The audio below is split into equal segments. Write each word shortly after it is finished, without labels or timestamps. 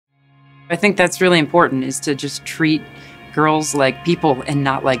I think that's really important, is to just treat girls like people and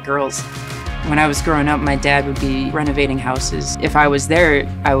not like girls. When I was growing up, my dad would be renovating houses. If I was there,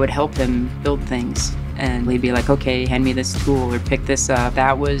 I would help him build things. And he'd be like, okay, hand me this tool or pick this up.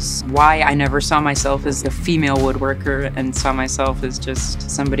 That was why I never saw myself as a female woodworker and saw myself as just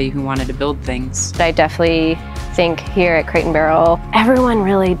somebody who wanted to build things. I definitely think here at Crate & Barrel, everyone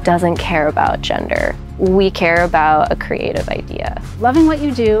really doesn't care about gender. We care about a creative idea. Loving what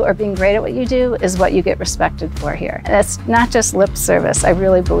you do or being great at what you do is what you get respected for here. And it's not just lip service, I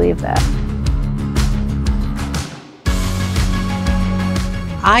really believe that.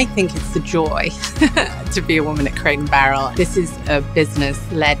 I think it's the joy to be a woman at Crate & Barrel. This is a business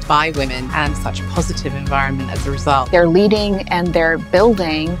led by women and such a positive environment as a result. They're leading and they're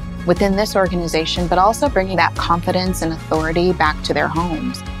building within this organization, but also bringing that confidence and authority back to their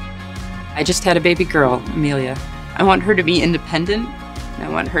homes. I just had a baby girl, Amelia. I want her to be independent. I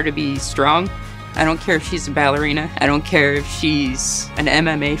want her to be strong. I don't care if she's a ballerina. I don't care if she's an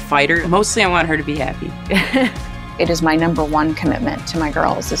MMA fighter. Mostly I want her to be happy. It is my #1 commitment to my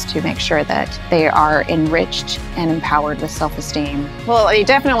girls, is to make sure that they are enriched and empowered with self-esteem. Well, they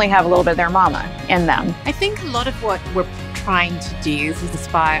definitely have a little bit of their mama in them. I think a lot of what we're trying to do is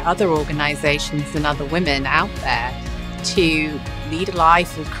inspire other organizations and other women out there to lead a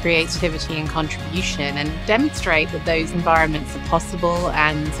life of creativity and contribution and demonstrate that those environments are possible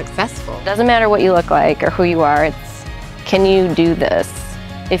and successful. It doesn't matter what you look like or who you are, it's can you do this?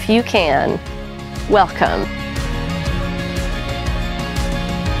 If you can, welcome.